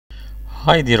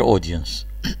Hi dear audience,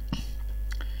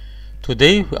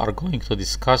 today we are going to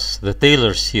discuss the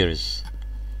Tailor series.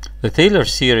 The Tailor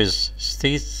series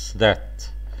states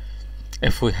that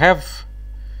if we have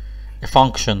a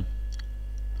function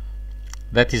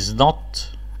that is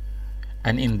not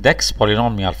an index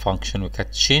polynomial function, we can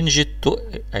change it to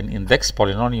an index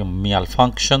polynomial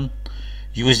function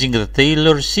using the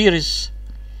Tailor series.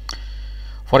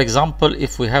 For example,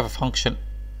 if we have a function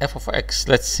f of x,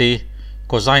 let's say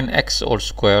cosine x all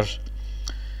square,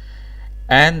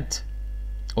 and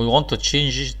we want to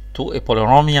change it to a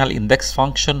polynomial index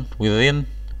function within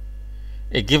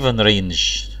a given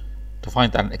range to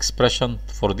find an expression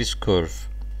for this curve.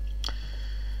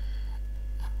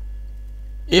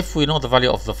 If we know the value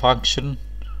of the function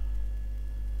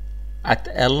at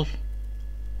L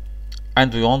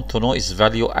and we want to know its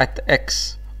value at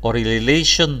x, or a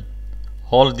relation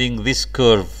holding this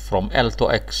curve from L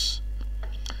to x,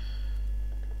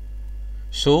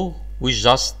 so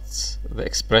the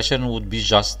expression would be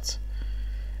just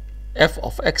f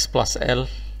of x plus L,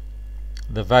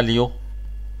 the value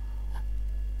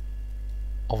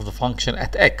of the function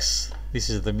at x. This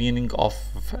is the meaning of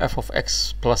f of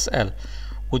x plus L,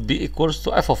 would be equals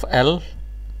to f of L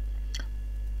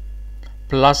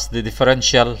plus the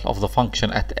differential of the function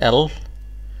at L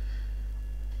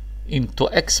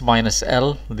into x minus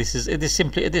L. It is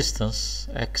simply a distance,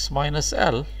 x minus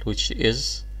L, which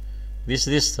is this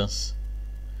distance,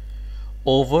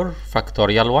 over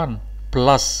factorial 1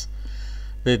 plus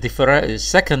the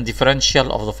second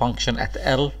differential of the function at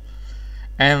L,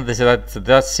 and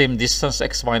that same distance,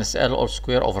 x minus L all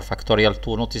square over factorial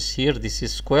 2. Notice here this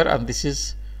is square and this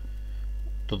is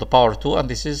to the power 2 and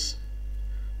this is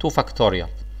 2 factorial.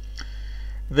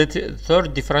 The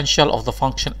third differential of the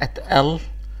function at L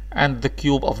and the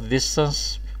cube of the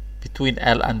distance between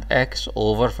L and x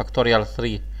over factorial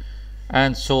 3,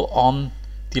 and so on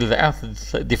till the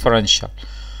nth differential.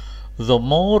 The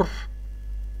more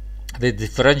the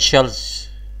differentials,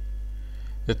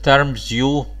 the terms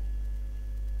you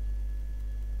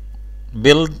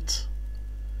build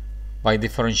by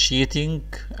differentiating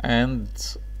and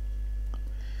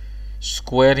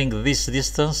squaring this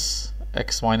distance,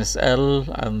 x minus L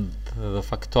and the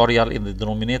factorial in the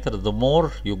denominator, the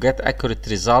more you get accurate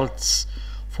results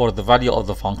for the value of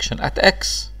the function at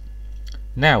x.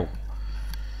 Now,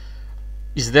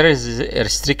 is there a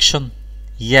restriction?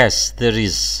 Yes, there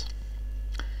is.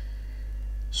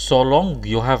 So long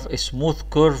you have a smooth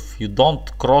curve, you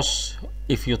don't cross.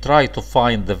 If you try to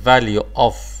find the value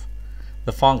of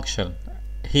the function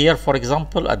here, for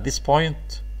example, at this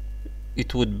point,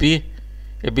 it would be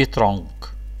a bit wrong,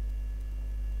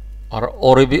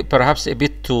 or perhaps a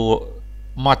bit too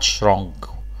much wrong.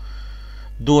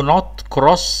 Do not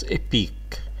cross a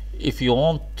peak. If you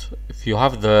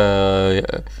have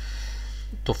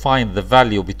to find the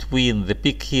value between the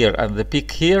peak here and the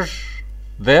peak here,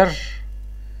 there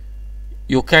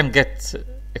you can get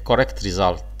a correct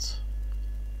result,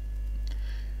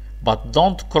 but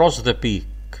don't cross the peak.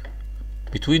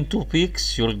 Between two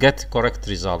peaks you'll get a correct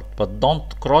result, but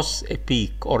don't cross a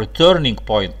peak or a turning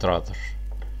point rather.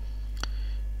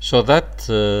 So that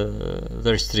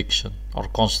the restriction or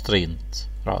constraint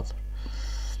rather.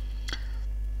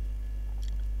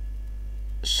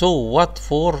 So what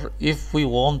for if we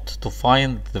want to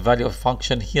find the value of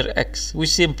function here x? We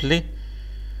simply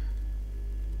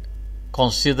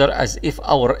consider as if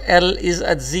our L is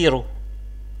at 0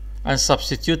 and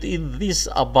substitute in this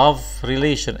above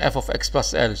relation f of x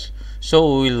plus L.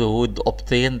 So we would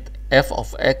obtain f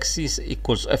of x is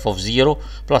equals f of 0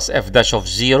 plus f dash of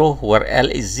 0, where L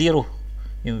is 0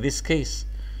 in this case,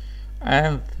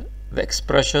 and the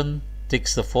expression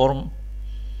takes the form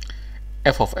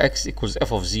f of x equals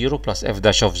f of 0 plus f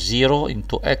dash of 0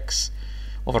 into x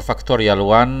over factorial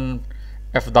 1,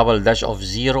 f double dash of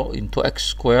 0 into x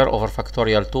square over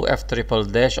factorial 2, f triple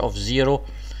dash of 0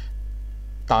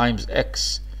 times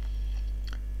x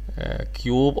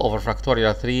cube over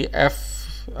factorial 3,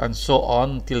 f, and so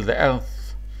on till the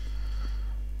nth,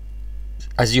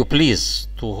 as you please.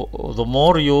 The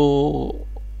more you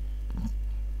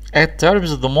add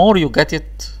terms, the more you get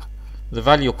it the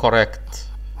value correct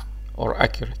or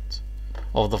accurate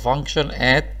of the function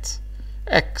at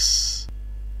x,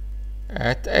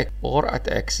 or at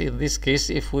x. In this case,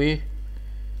 if we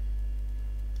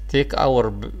take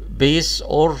our base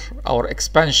or our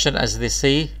expansion, as they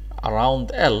say,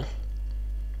 around L.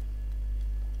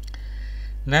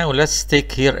 Now let's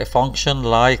take here a function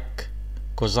like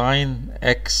cosine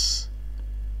x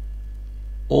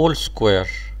all square,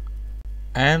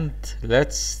 and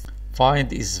let's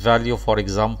find its value. For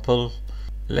example,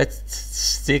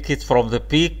 let's take it from the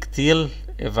peak till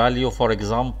a value, for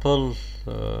example,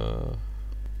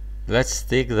 let's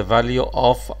take the value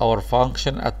of our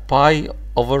function at pi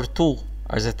over 2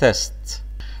 as a test.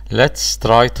 Let's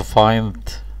try to find,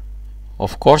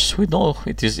 of course we know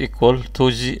it is equal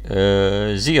to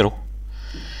 0.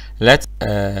 Let's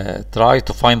try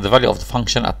to find the value of the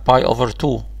function at pi over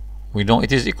 2. We know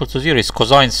it is equal to 0. It's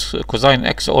cosine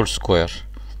x all square.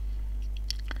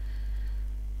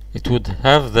 It would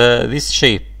have this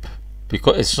shape,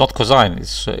 because it's not cosine.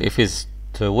 If it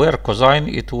were cosine,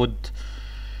 it would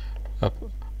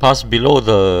pass below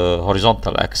the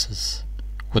horizontal axis,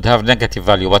 would have negative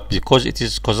value, but because it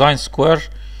is cosine square,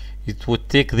 it would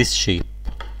take this shape.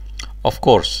 Of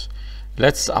course,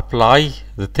 let's apply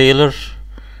the Tailor,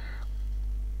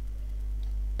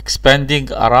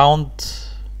 expanding around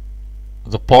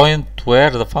the point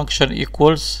where the function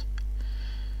equals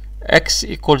x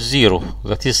equals 0,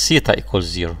 that is theta equals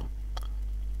 0.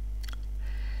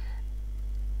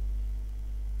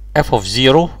 F of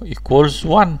 0 equals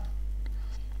 1,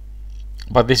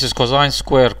 but this is cosine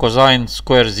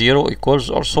square 0 equals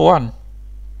also 1,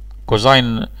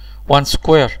 cosine 1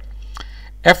 square.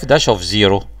 F dash of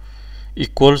 0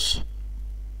 equals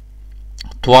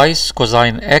twice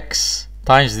cosine x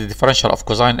times the differential of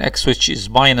cosine x, which is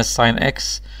minus sine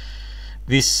x.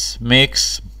 This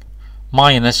makes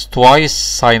minus twice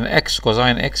sine x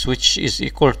cosine x, which is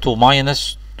equal to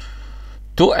minus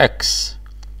 2x.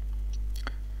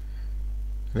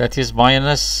 That is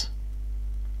minus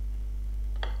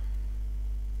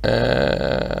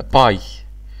pi.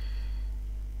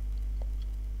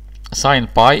 Sine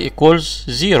pi equals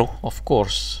 0, of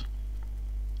course.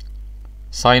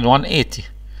 Sine 180.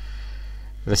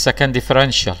 The second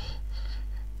differential,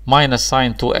 minus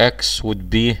sine 2x, would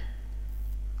be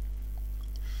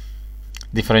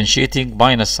differentiating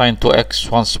minus sine 2x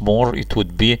once more. It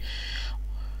would be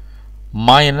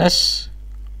minus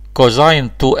cosine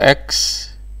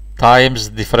 2x times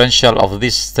differential of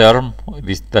this term,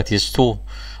 that is 2,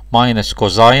 minus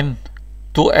cosine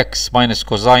 2x minus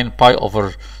cosine pi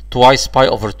over twice pi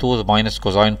over 2 minus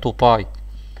cosine 2 pi,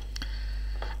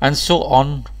 and so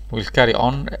on. We'll carry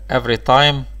on. Every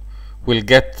time we'll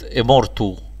get a more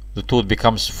 2. The 2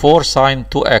 becomes 4 sine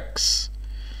 2x,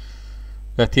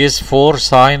 that is 4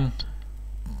 sine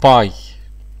pi.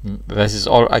 This is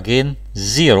all again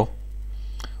 0,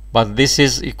 but this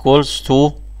is equals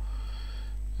to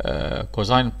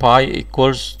cosine pi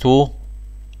equals to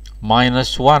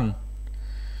minus 1,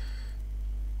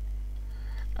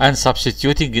 and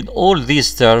substituting in all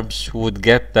these terms would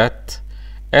get that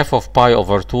f of pi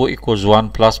over 2 equals 1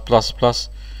 plus plus plus,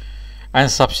 and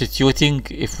substituting,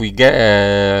 if we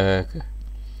get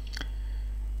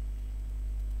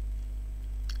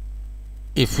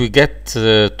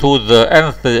to the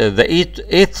nth, the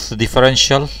eighth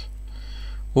differential,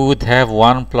 we would have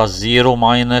 1 plus 0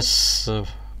 minus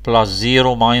plus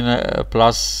 0 minus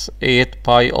plus 8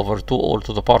 pi over 2 all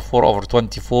to the power 4 over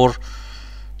 24.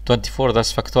 24,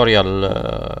 that's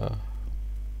factorial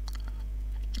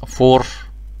 4,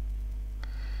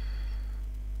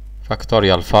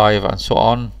 factorial 5, and so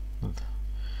on.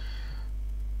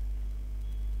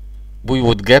 We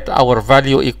would get our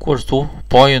value equal to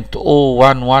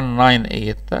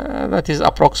 0.01198. That is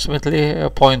approximately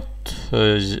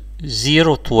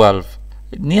 0.012,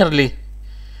 nearly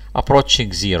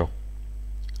approaching 0.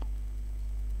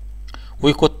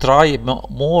 We could try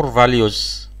more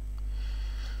values.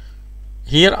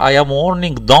 Here I am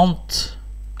warning, don't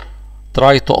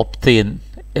try to obtain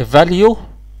a value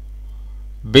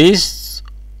based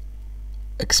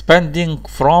expanding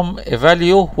from a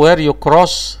value where you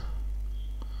cross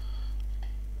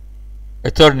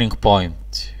a turning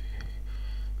point.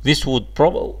 This would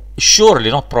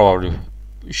surely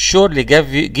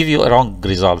give you a wrong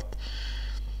result.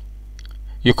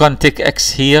 You can take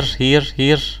x here,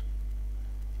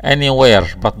 anywhere,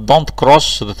 but don't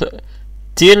cross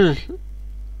till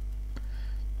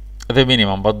the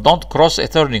minimum, but don't cross a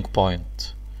turning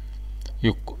point.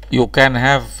 You can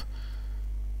have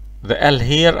the L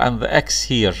here and the X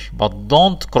here, but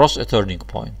don't cross a turning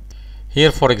point.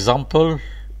 Here, for example,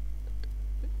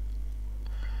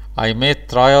 I made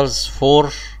trials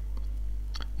for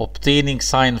obtaining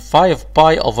sine 5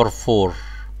 pi over 4.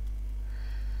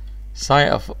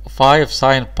 Sine 5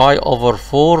 sine pi over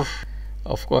 4,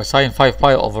 of course, sine 5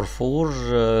 pi over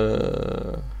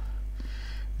 4.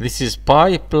 This is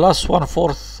pi plus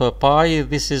 1/4 pi.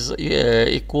 This is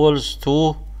equals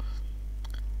to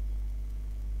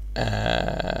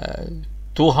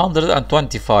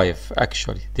 225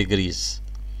 actually degrees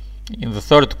in the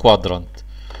third quadrant.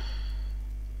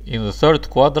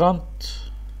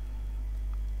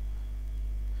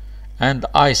 and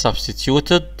I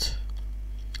substituted.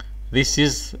 This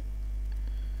is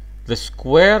the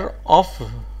square of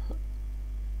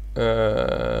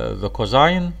the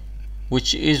cosine,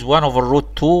 which is 1 over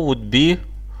root 2 would be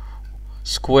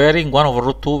squaring 1 over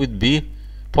root 2 would be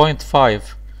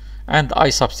 0.5, and I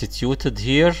substituted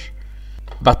here,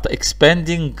 but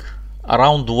expanding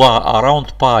around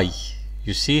pi,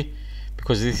 you see,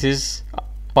 because this is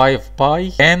 5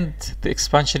 pi and the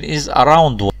expansion is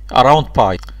around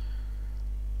pi,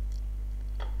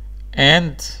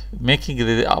 and making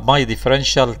my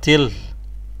differential till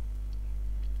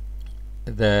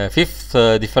the fifth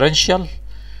differential,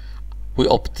 we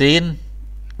obtain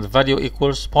the value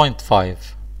equals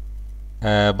 0.5.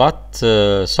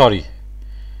 Sorry,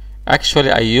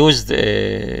 actually I used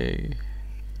a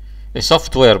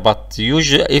software, but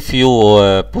usually if you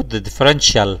put the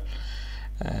differential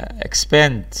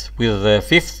expand with the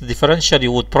fifth differential,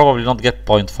 you would probably not get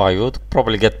 0.5, you would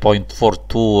probably get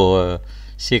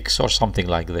 0.426 or something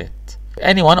like that.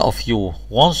 Any one of you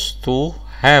wants to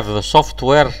have the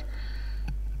software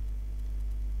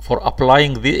for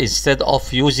applying the, instead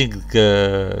of using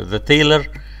the Tailor,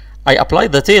 I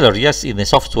applied the Tailor, yes, in the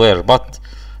software, but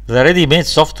the ready-made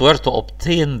software to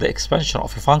obtain the expansion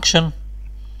of a function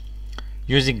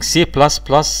using C++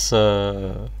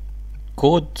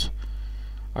 code,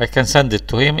 I can send it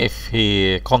to him if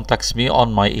he contacts me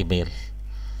on my email.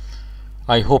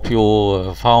 I hope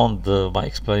you found my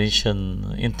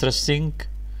explanation interesting.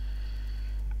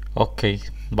 Okay,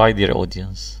 bye dear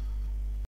audience.